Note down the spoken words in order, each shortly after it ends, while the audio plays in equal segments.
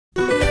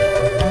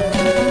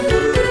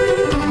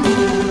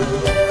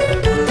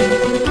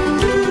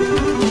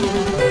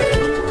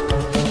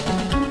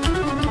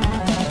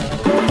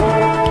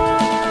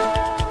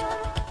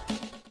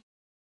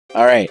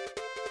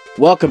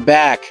Welcome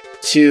back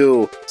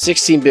to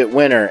 16-Bit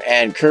Winner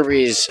and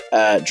Kirby's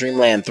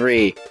Dreamland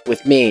 3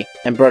 with me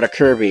and brother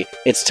Kirby.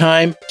 It's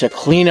time to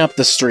clean up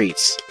the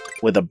streets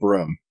with a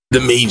broom. The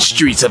mean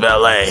streets of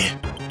LA.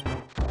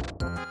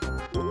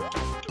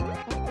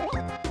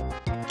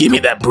 Give me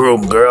that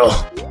broom, girl.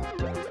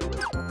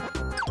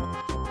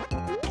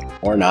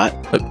 Or not.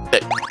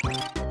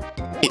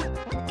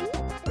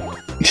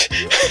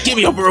 Give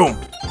me a broom.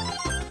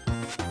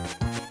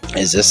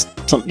 Is this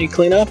something you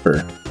clean up,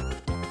 or?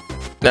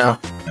 No,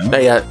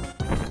 not yet.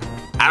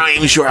 I'm not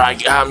even sure how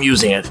I'm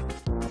using it.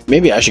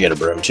 Maybe I should get a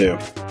broom, too.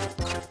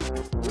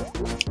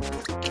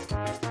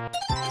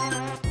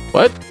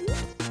 What?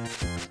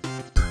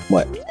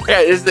 What?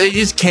 Yeah, they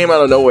just came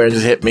out of nowhere and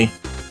just hit me.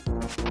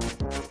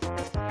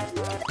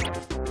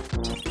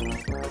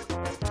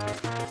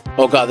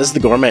 Oh god, this is the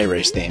gourmet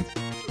race theme.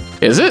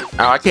 Is it?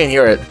 Oh, I can't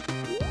hear it.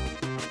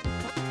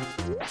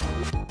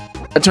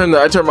 I turned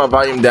my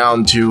volume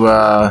down to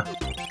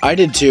I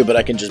did too, but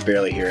I can just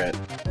barely hear it.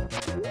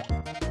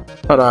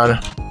 Hold on.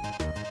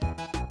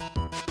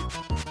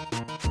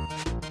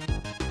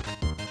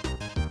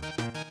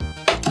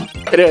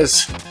 It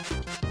is.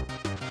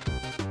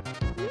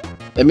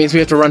 That means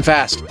we have to run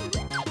fast.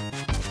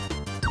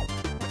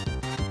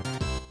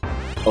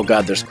 Oh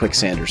god, there's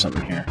quicksand or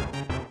something here.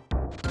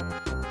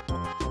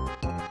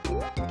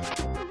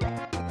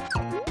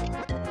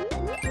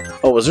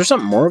 Oh, was there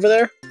something more over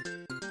there?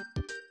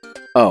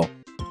 Oh,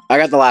 I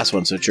got the last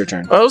one, so it's your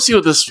turn. Oh, let's see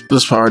what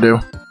this power do.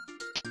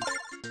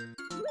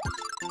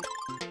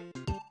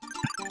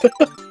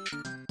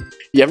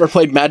 You ever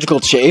played Magical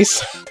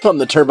Chase on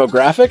the Turbo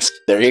Graphics?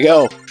 There you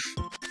go.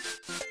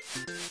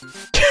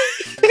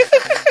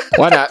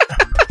 Why not?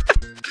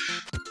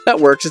 That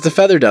works. It's a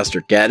feather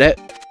duster. Get it?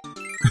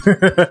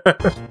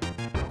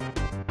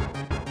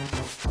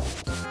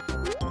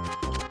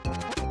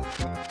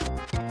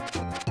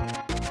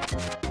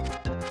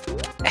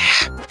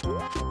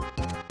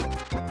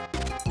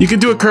 You can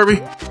do it,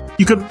 Kirby.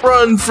 You can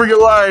run for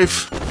your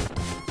life.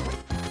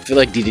 I feel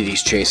like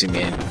DDD's chasing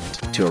me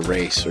to a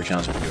race, or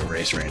challenging me to a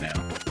race right now.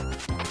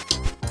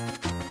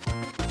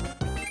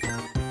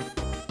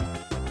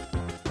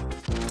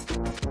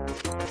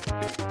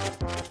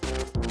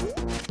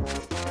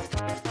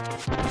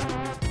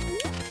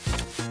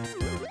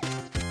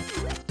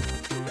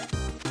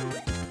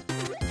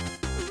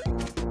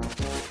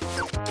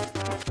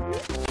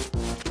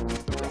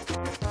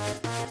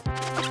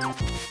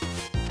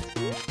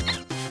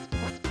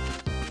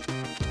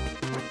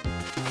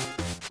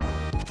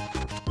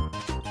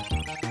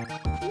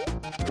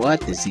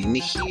 What is in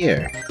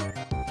here?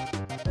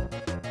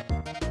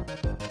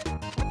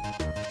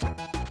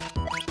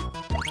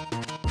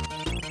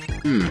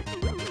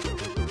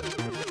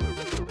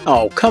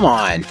 Oh, come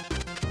on.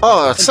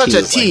 Oh, such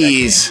a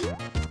tease tease.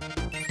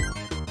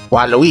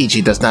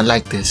 Waluigi does not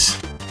like this.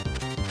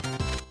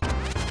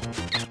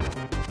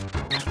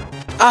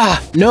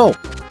 Ah, no!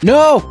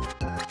 No!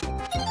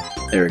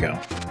 There we go.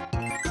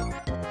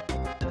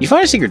 You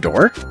find a secret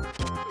door?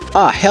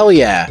 Ah, hell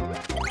yeah.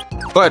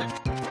 Good.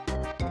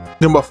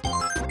 Jump off.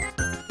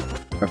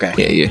 Okay.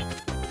 Yeah.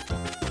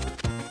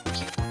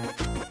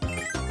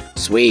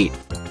 Sweet.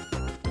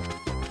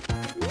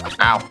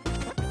 Ow.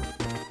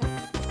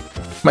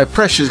 My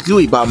precious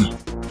gooey bum.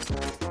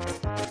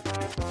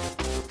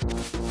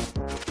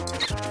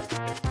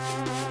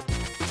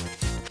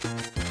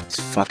 These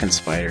fucking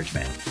spiders,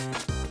 man.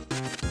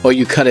 Oh,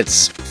 you cut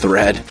its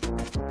thread.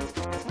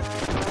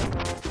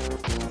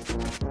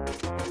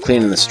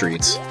 Cleaning the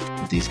streets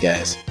with these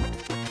guys.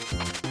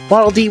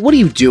 Waddle Dee, what are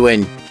you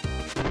doing?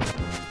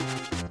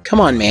 Come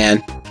on,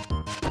 man.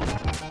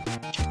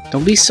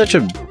 Don't be such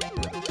a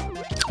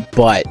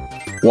butt.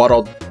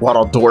 Waddle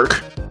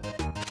dork.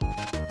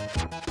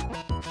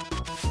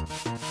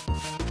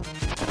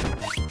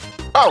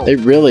 Oh! They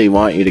really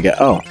want you to go.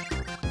 Oh.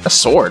 A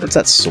sword. What's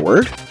that,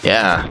 sword?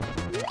 Yeah.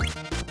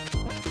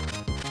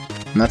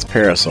 And that's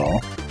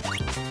Parasol.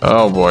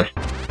 Oh boy.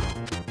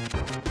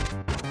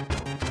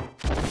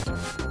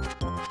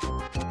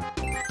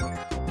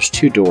 There's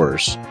 2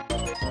 doors.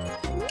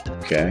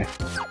 Okay.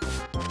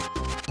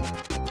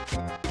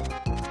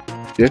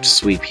 Do you have to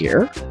sweep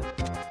here?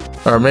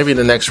 Or maybe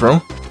the next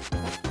room?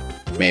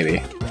 Maybe.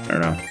 I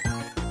don't know.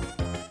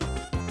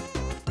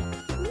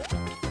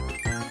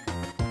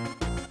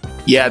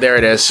 Yeah, there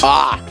it is.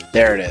 Ah!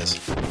 There it is.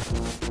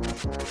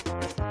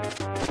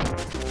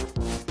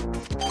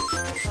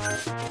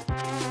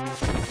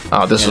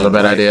 Oh, this was a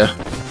bad idea.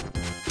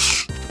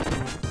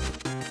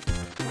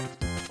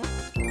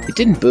 It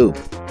didn't boop.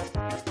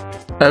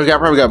 Oh, we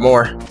probably got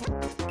more.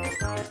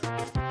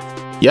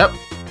 Yep.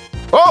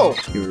 Oh!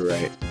 You were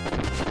right.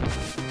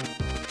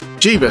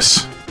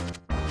 Jeebus.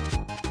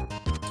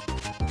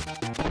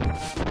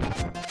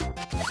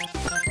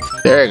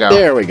 There you go.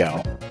 There we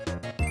go.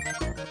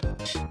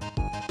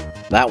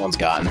 That one's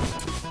gone.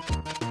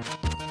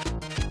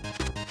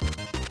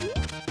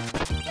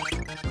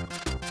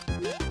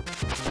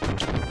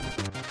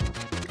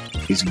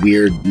 These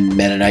weird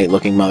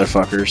Mennonite-looking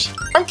motherfuckers.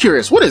 I'm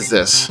curious, what is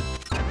this?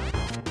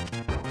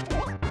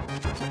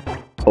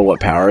 Oh, what?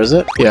 power, is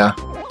it? Yeah.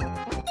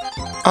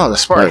 Oh, the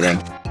spark.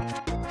 Lightning.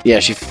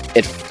 Yeah,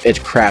 it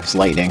craps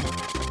lightning.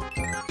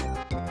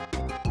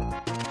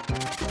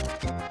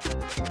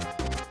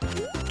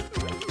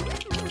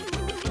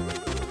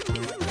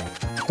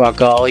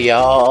 Fuck all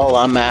y'all,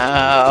 I'm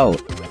out.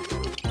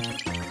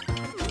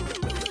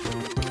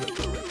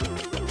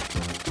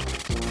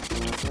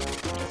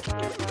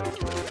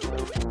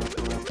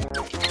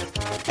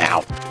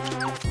 Ow.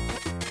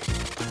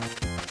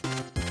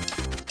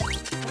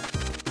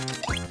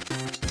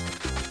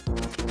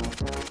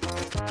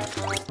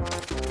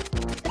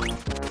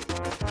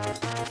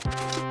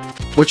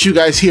 What you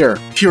guys hear?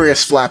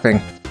 Furious flapping.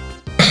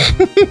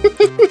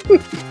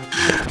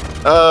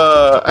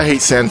 I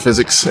hate sand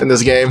physics in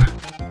this game.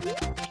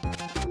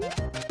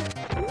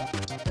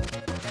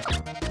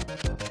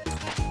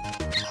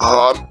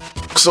 Oh, I'm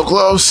so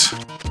close. I'm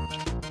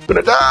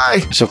gonna die.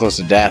 So close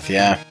to death,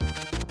 yeah.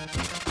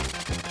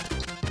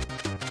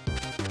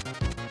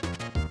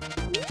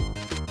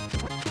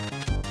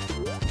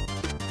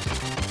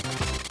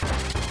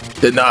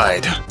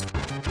 Denied.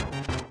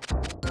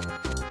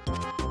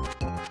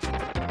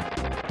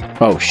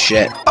 Oh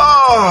shit.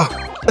 Oh!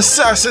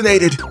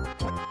 Assassinated!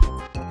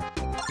 Oh,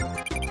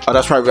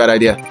 that's probably a bad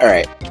idea.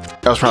 Alright.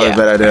 That was probably a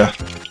bad idea.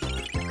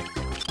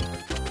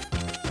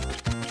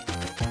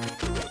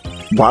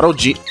 Waddle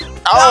G. Oh!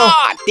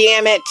 Ah,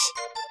 damn it!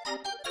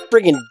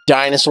 Friggin'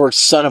 dinosaur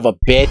son of a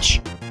bitch.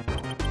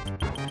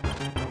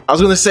 I was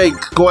gonna say,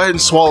 go ahead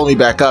and swallow me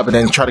back up and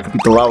then try to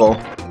complete the level.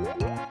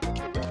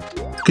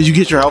 Because you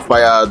get your health by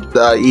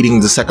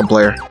eating the second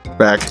player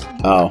back.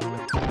 Oh.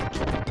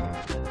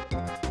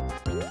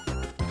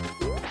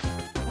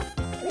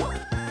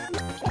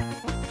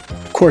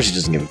 Of course he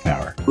doesn't give it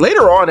power.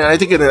 Later on, and I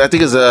think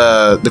it's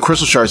the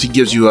crystal shards, he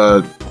gives you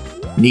a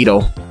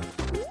needle.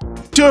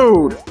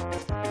 Dude!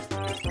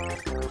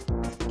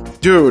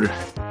 Dude.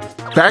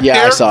 Back Yeah,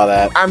 there? I saw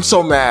that. I'm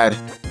so mad.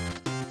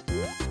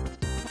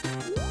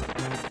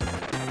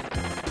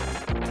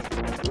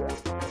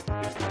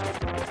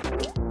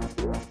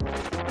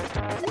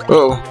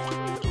 Oh.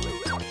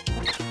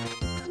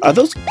 Are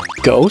those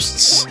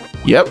ghosts?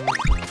 Yep.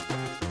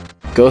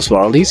 Ghost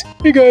Waddle Dees?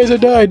 Hey guys, I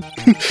died.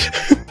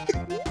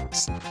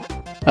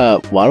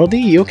 Waddle Dee,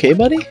 you okay,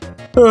 buddy?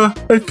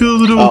 I feel a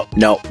little... Oh,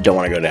 no, don't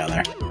want to go down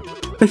there.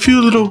 I feel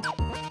a little...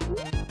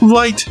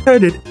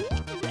 lightheaded.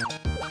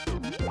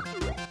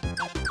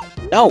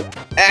 No!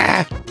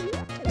 Ah!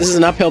 This is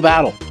an uphill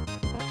battle.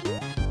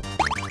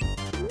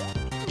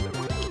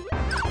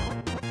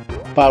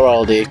 Bye,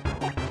 Waddle Dee.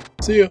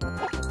 See ya.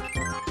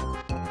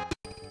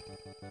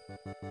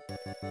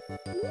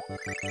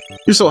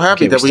 You're so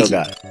happy Okay, that we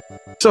still got it.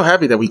 So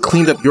happy that we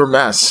cleaned up your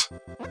mess.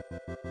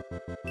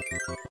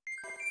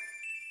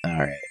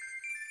 Alright.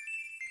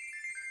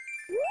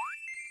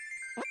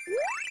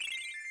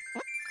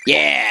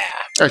 Yeah!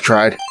 I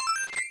tried.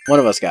 One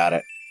of us got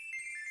it.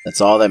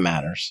 That's all that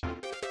matters.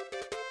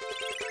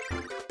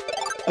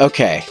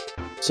 Okay,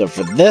 so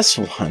for this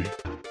one,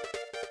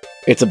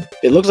 it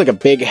looks like a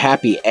big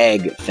happy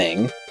egg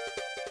thing.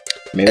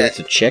 Maybe it's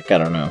a chick, I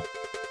don't know.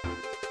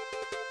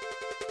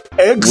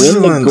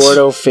 Excellent. Win the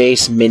Gordo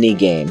Face mini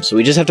game. So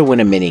we just have to win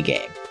a mini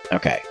game.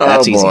 Okay,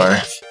 that's easy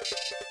enough.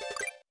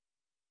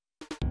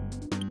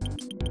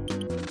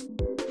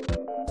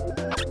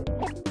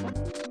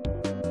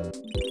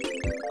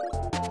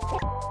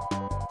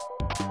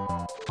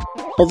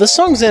 Well, this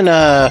song's in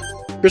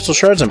Crystal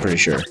Shards, I'm pretty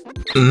sure.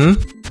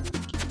 Mm-hmm.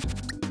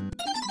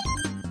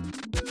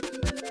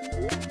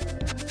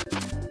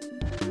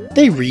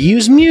 They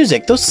reuse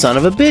music, those son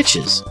of a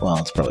bitches. Well,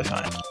 it's probably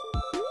fine.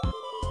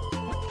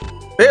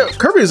 Yeah,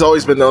 Kirby's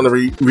always been known to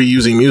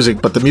reusing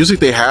music, but the music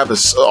they have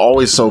is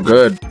always so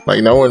good.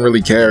 Like, no one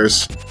really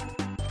cares.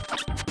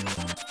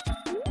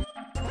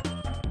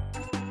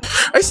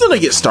 I still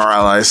didn't get Star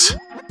Allies.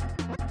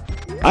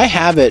 I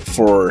have it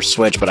for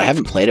Switch, but I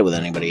haven't played it with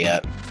anybody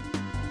yet.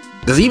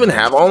 Does it even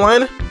have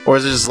online? Or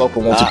is it just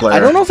local multiplayer? I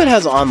don't know if it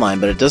has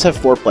online, but it does have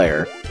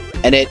 4-player.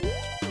 And it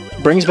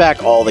brings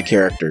back all the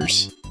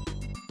characters.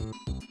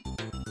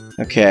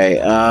 Okay,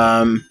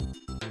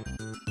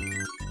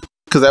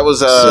 because that was,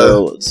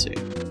 so, let's see.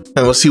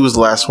 And let's see what's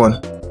the last one.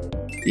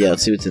 Yeah,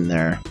 let's see what's in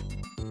there.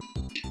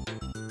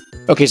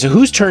 Okay, so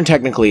whose turn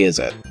technically is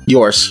it?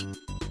 Yours.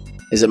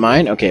 Is it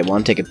mine? Okay, well,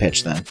 I'm taking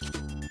pitch then.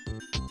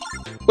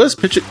 What's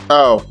pitch it?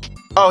 Oh.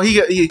 Oh,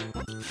 he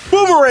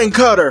Boomerang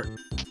Cutter!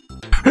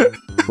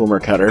 Boomer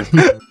Cutter.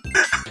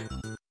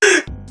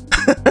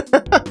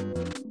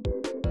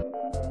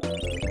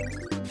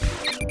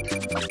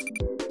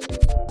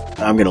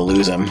 I'm gonna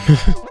lose him.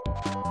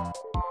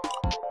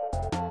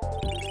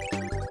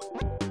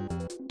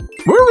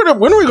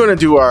 When are we gonna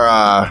do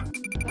our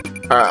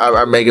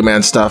Mega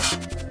Man stuff?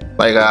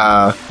 Like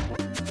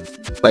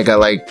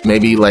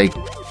maybe like.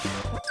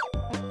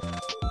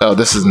 Oh,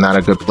 this is not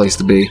a good place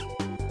to be.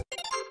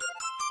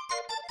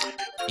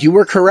 You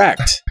were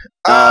correct.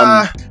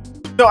 No,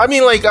 I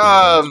mean like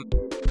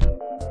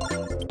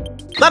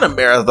not a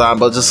marathon,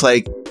 but just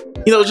like,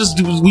 you know,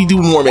 we do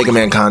more Mega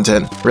Man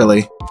content,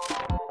 really.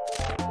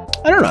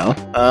 I don't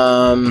don't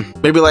know.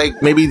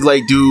 Maybe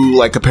do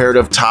like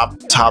comparative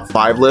top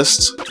 5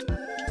 lists.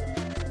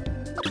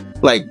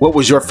 Like, what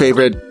was your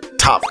favorite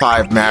top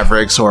 5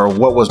 Mavericks, or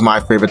what was my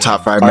favorite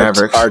top 5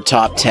 Mavericks? Our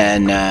top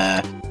 10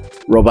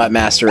 Robot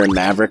Master and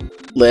Maverick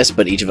list,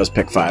 but each of us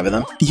pick 5 of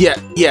them.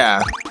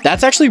 Yeah.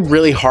 That's actually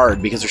really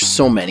hard because there's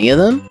so many of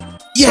them.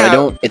 Yeah.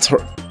 So it's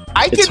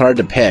hard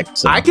to pick.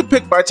 So. I could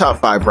pick my top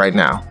 5 right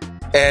now,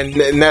 and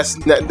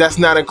that's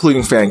not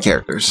including fan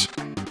characters.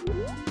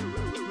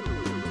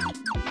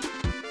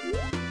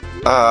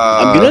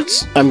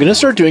 I'm gonna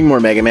start doing more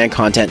Mega Man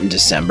content in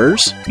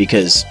December's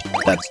because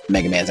that's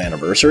Mega Man's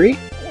anniversary.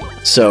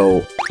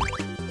 So,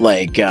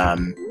 like,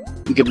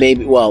 we could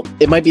maybe, well,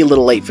 it might be a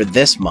little late for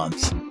this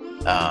month,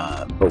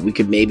 but we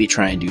could maybe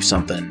try and do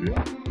something,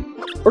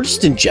 or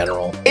just in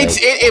general.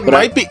 It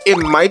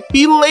might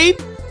be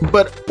late,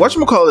 but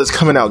whatchamacallit is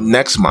coming out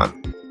next month.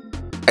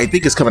 I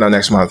think it's coming out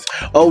next month.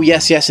 Oh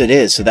yes, it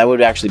is. So that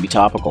would actually be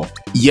topical.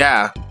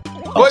 Yeah.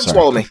 Go ahead and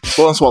swallow me.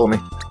 Go ahead and swallow me.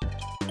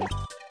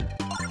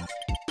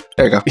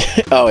 There you go.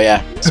 Oh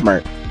yeah,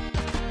 smart.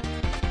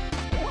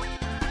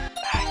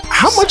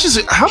 How much is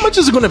it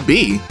going to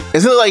be?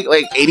 Isn't it like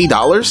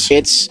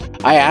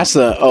 $80? I asked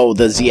the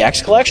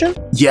ZX collection?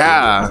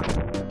 Yeah.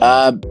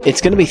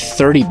 It's going to be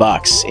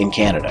 $30 in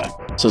Canada.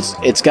 So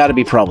it's got to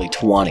be probably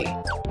 20.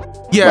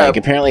 Yeah. Like,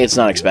 apparently it's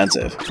not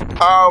expensive.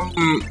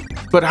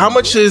 But how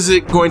much is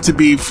it going to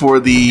be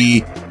for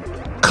the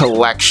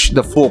collection,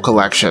 the full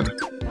collection?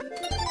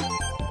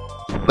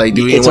 Like,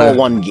 it's all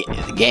one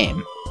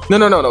game.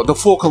 No, the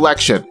full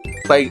collection.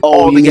 Like,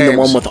 oh, all you the mean games. the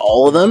one with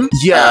all of them?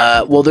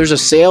 Yeah. Well, there's a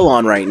sale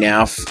on right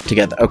now to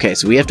get... Okay,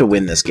 so we have to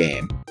win this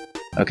game.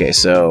 Okay,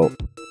 so...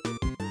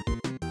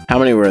 How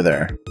many were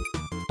there?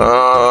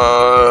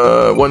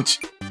 1,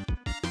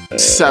 2,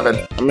 7.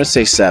 I'm gonna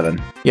say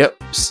 7.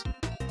 Yep.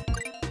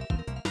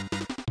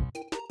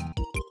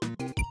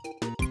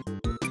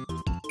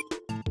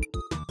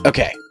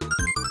 Okay.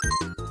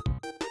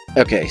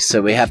 Okay,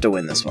 so we have to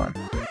win this one.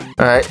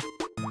 Alright.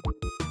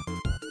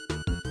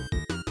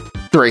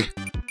 3.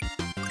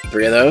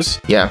 3 of those?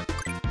 Yeah.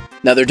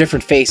 Now, they're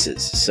different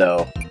faces,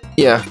 so...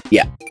 Yeah.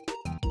 Yeah.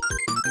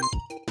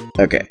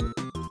 Okay.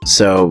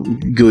 So,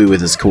 Gooey with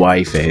his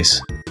kawaii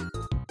face.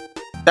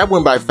 That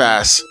went by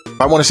fast.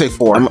 I want to say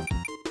 4. You're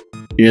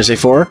gonna say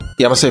 4?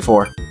 Yeah, I'm gonna say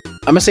 4. I'm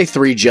gonna say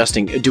 3 just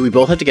in... Do we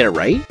both have to get it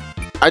right?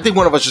 I think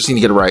one of us just need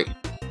to get it right.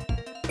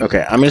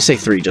 Okay, I'm gonna say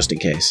 3 just in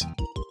case.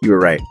 You were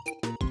right.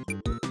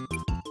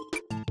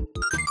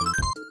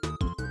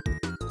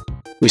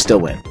 We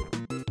still win.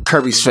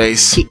 Kirby's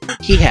face.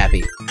 He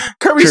happy.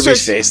 Kirby's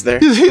face there.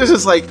 He was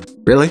just like,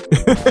 really?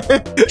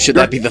 Should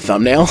that be the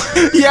thumbnail?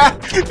 Yeah,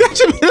 that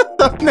should be the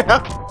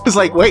thumbnail. It's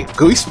like, wait,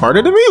 Gooey's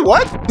smarter than me?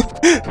 What?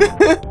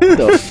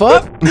 The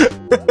fuck?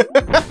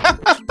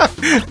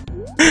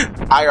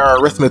 IR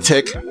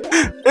arithmetic.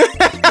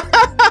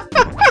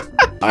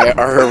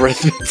 IR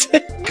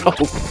arithmetic? Oh,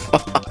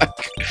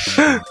 fuck.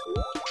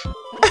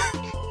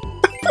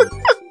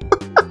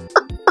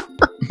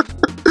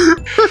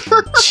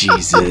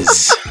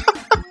 Jesus.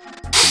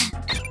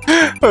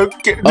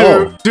 Okay,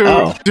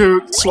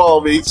 dude,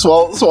 swallow me.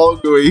 Swallow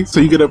Gooey, so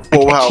you get a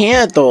full health. I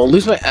can't, though. I'll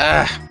lose my...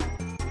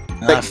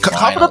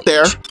 Cough it up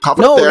there. Cough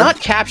it no, up there. not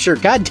capture.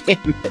 God damn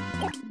it.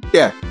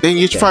 Yeah, then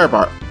you get your fire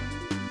bar.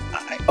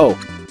 Oh.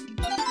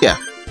 Yeah.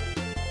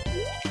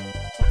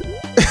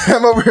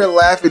 I'm over here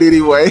laughing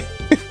anyway.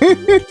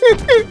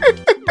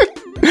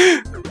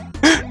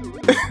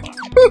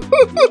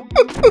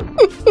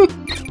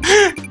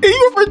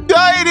 You were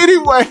dying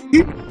anyway.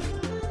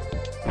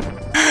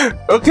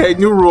 Okay,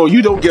 new rule.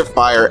 You don't get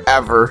fire,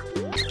 ever.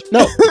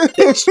 No.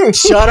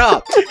 Shut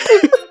up.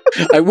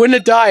 I wouldn't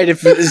have died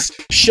if it was...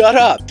 Shut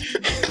up.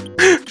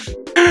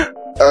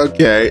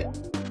 Okay.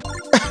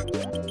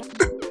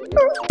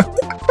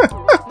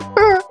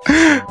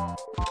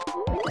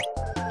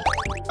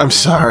 I'm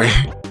sorry.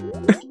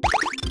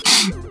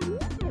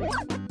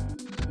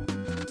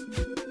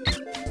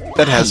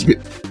 That has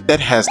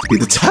to be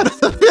the title of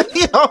the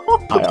video.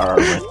 IR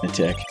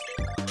arithmetic.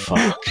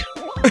 Fuck.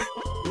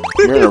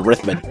 You're an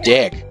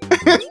arithmetic.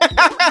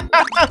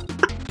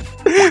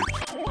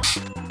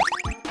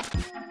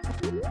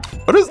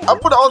 What is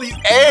up with all these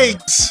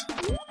eggs?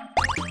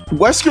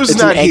 Wesker's It's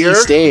not an here. eggy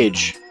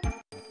stage.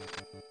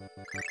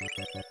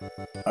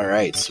 All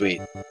right,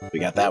 sweet. We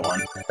got that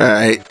one. All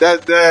right,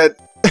 that.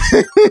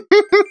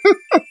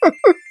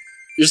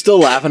 You're still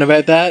laughing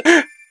about that?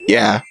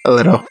 Yeah, a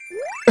little.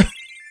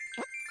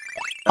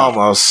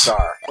 Almost.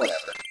 Star.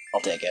 Whatever.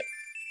 I'll take it.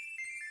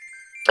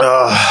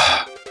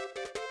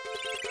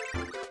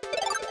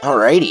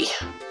 Alrighty.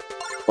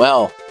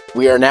 Well,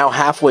 we are now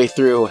halfway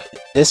through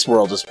this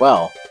world as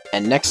well.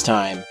 And next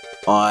time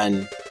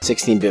on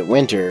 16-Bit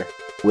Winter,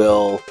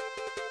 we'll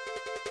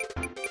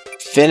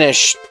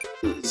finish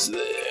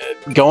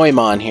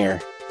Goemon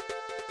here.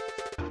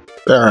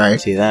 All right.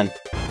 See you then.